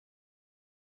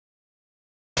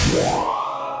Here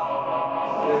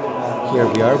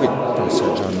we are with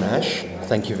Professor John Nash.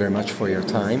 Thank you very much for your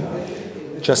time.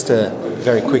 Just a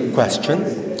very quick question.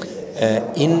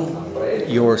 In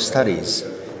your studies,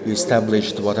 you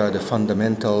established what are the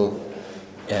fundamental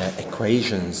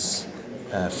equations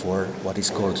for what is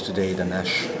called today the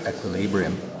Nash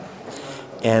equilibrium.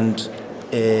 And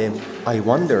I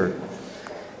wonder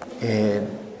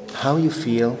how you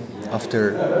feel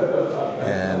after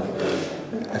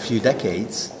a few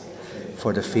decades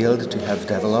for the field to have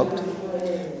developed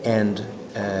and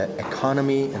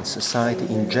economy and society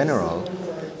in general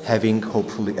having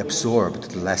hopefully absorbed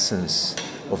the lessons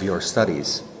of your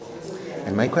studies.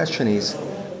 And my question is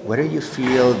whether you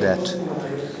feel that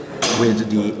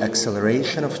with the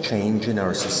acceleration of change in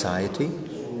our society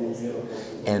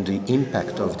and the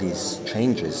impact of these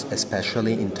changes,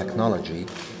 especially in technology,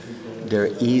 there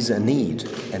is a need,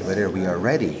 and whether we are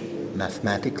ready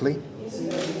mathematically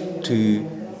to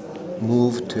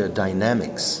move to a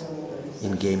dynamics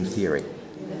in game theory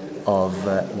of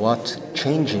what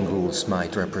changing rules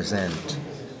might represent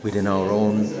within our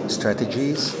own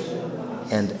strategies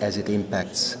and as it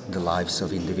impacts the lives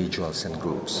of individuals and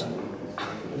groups.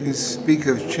 You speak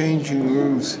of changing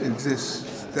rules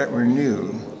that were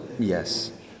new.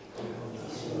 Yes.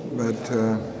 But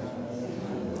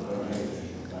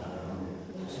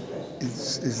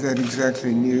is that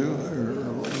exactly new?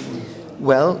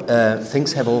 Well,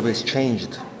 things have always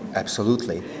changed,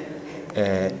 absolutely.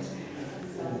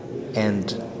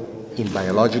 And in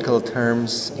biological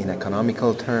terms, in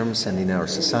economical terms, and in our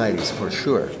societies, for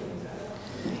sure.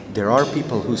 There are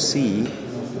people who see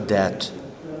that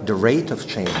the rate of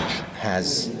change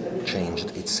has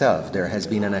changed itself. There has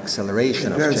been an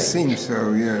acceleration of change. It does seem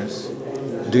so, yes.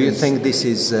 Do you think this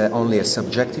is only a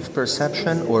subjective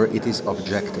perception or it is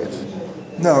objective?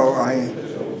 No, I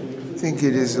think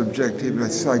it is objective.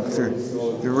 It's like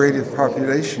the rate of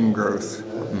population growth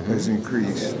has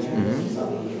increased.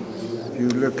 If you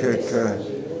look at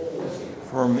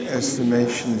from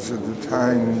estimations of the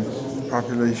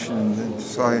population in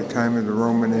the time of the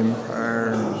Roman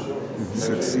Empire,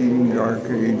 succeeding Dark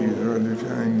Ages, other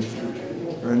times,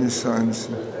 Renaissance,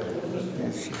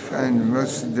 you find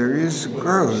there is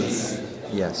growth.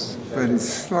 Yes. But it's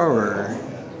slower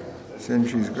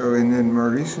centuries ago, and then more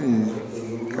recently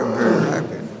it's become very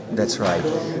rapid. That's right.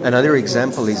 Another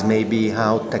example is maybe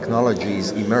how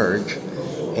technologies emerge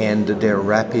and their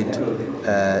rapid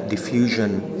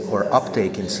diffusion or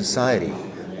uptake in society.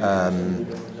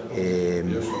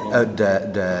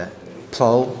 The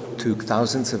plow took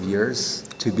thousands of years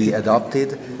to be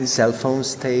adopted. Cell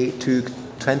phones took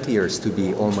 20 years to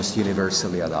be almost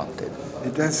universally adopted.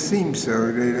 It does seem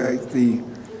so.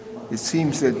 It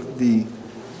seems that the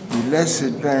less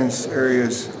advanced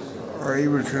areas are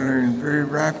able to learn very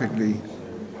rapidly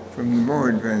from the more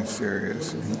advanced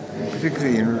areas,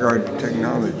 particularly in regard to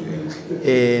technology.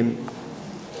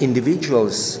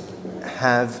 Individuals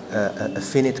have a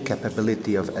finite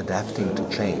capability of adapting to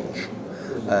change.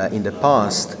 In the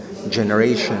past,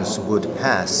 generations would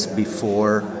pass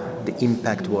before the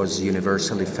impact was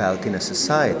universally felt in a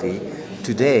society.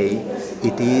 Today,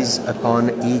 it is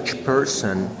upon each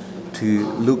person to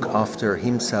look after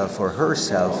himself or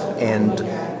herself and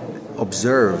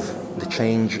observe the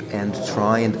change and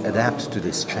try and adapt to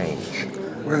this change.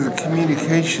 Well, the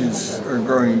communications are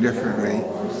going differently.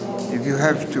 If you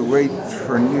have to wait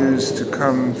for news to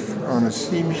come on a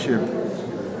steamship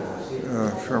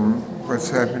from what's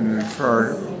happening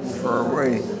far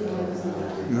away,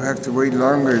 you have to wait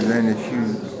longer than if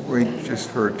you wait just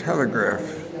for a telegraph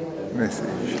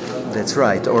message. That's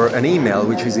right, or an email,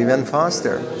 which is even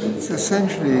faster. It's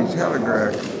essentially a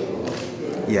telegraph.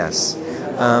 Yes.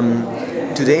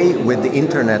 Today, with the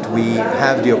internet, we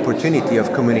have the opportunity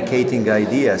of communicating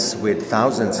ideas with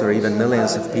thousands or even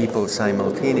millions of people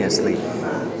simultaneously.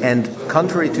 And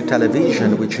contrary to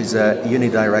television, which is a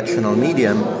unidirectional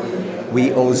medium,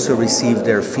 we also receive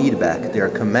their feedback, their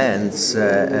comments,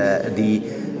 the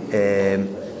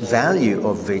value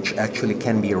of which actually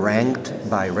can be ranked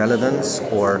by relevance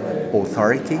or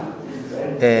authority.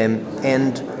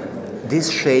 And this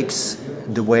shapes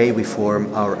the way we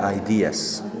form our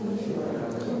ideas.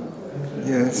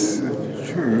 Yes,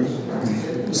 true.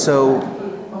 So,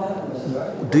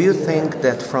 do you think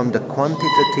that from the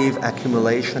quantitative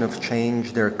accumulation of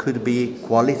change there could be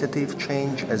qualitative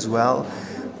change as well?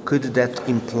 Could that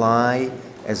imply,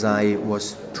 as I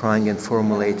was trying and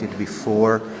formulated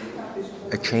before,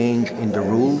 a change in the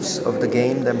rules of the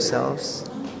game themselves?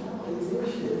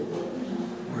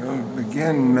 Well,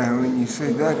 again, when you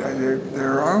say that,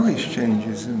 there are always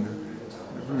changes in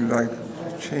like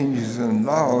changes in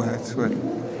law. That's what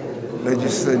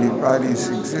legislative bodies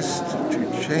exist to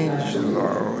change the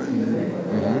law and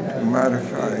to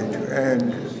modify, to add.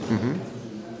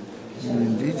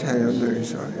 In detail,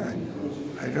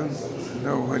 I don't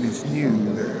know what is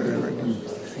new there. What do you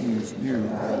see is new?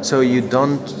 So you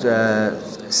don't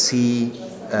see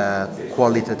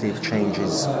qualitative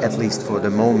changes, at least for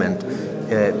the moment.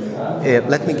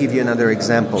 Let me give you another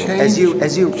example. As you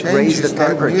raise the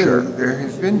temperature, there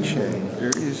has been change.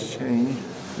 There is change.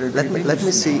 Let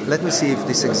me see if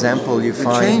this example you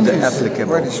find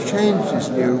applicable. What has changed is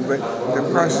new, but the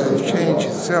process of change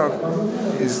itself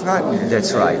is not new.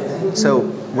 That's right. So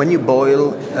when you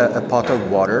boil a pot of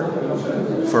water,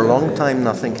 for a long time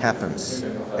nothing happens.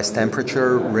 As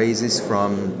temperature raises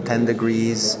from 10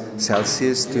 degrees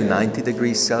Celsius to 90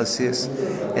 degrees Celsius,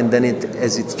 and then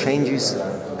as it changes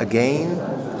again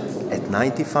at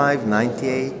 95,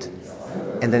 98,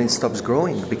 and then it stops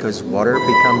growing because water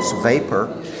becomes vapor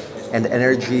and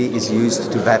energy is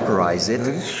used to vaporize it.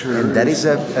 That is true. And that is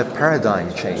a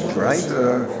paradigm change, right? It's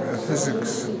a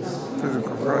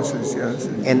physical process, yes.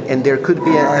 And there could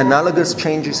be analogous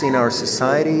changes in our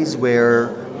societies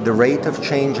where the rate of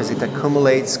change as it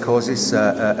accumulates causes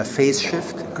a phase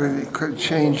shift. It could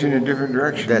change in a different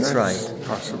direction. That's right.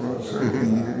 Possible.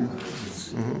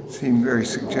 It seemed very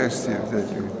suggestive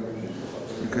that you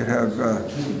could have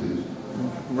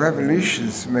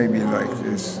revolutions maybe like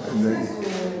this. And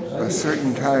at a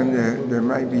certain time there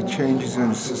might be changes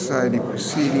in society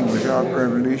proceeding without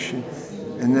revolution,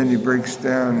 and then it breaks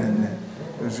down and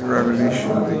there's a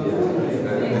revolution.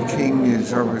 The king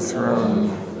is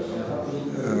overthrown.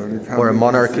 Or a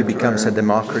monarchy becomes a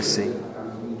democracy.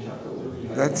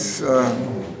 That's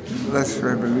less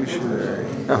revolutionary.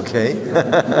 Okay.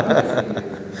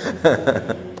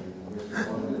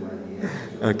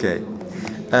 Okay.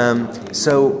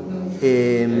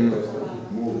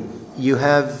 You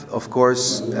have, of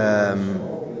course,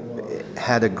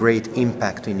 had a great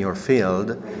impact in your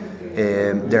field.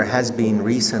 There has been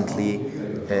recently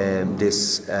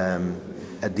this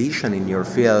addition in your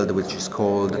field, which is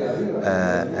called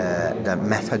the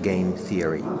metagame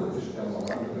theory.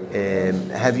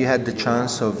 Have you had the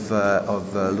chance of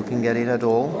looking at it at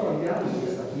all?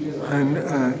 And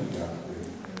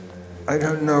I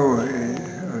don't know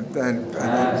that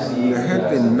there have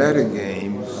been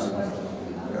metagames.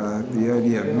 The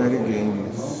idea of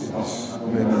metagames is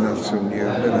maybe not so new,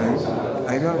 but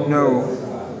I don't know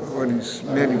what is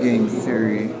metagame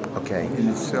theory in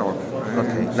itself.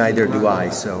 Okay, neither do I,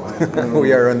 so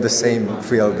we are on the same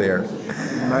field there.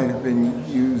 It might have been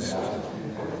used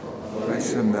by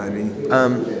somebody.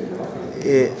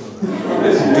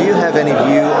 Do you have any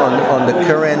view on the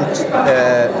current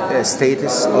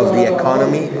status of the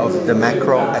economy, of the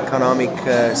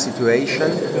macroeconomic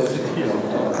situation?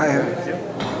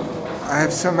 I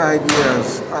have some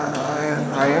ideas.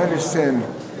 I understand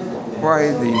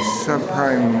why the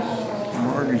subprime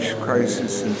mortgage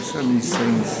crisis and some of these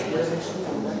things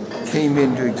came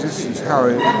into existence, how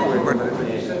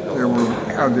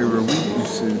there were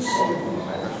weaknesses,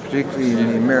 particularly in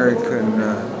the American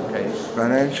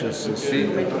financial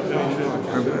system,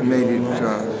 that made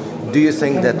it. Do you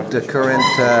think that the current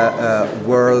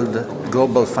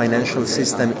global financial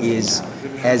system is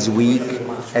as weak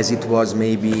as it was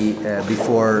maybe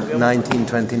before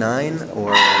 1929,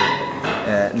 or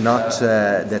not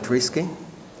that risky?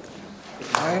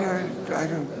 I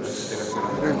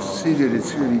don't see that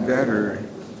it's really better,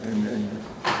 and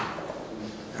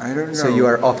I don't know. So you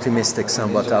are optimistic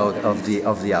somewhat out of the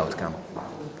outcome.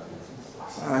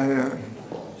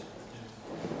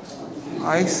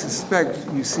 I suspect,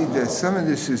 you see, that some of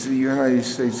this is the United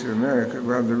States of America,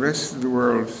 while the rest of the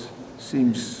world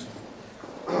seems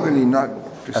really not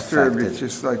disturbed. Affected. It's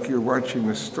just like you're watching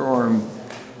a storm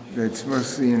that's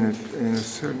mostly in a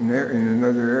certain area, in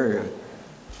another area.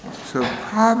 So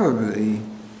probably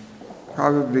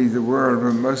the world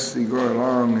will mostly go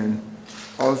along, and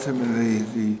ultimately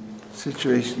the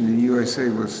situation in the USA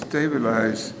will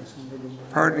stabilize,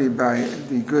 partly by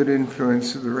the good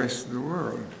influence of the rest of the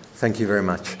world. Thank you very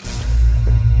much.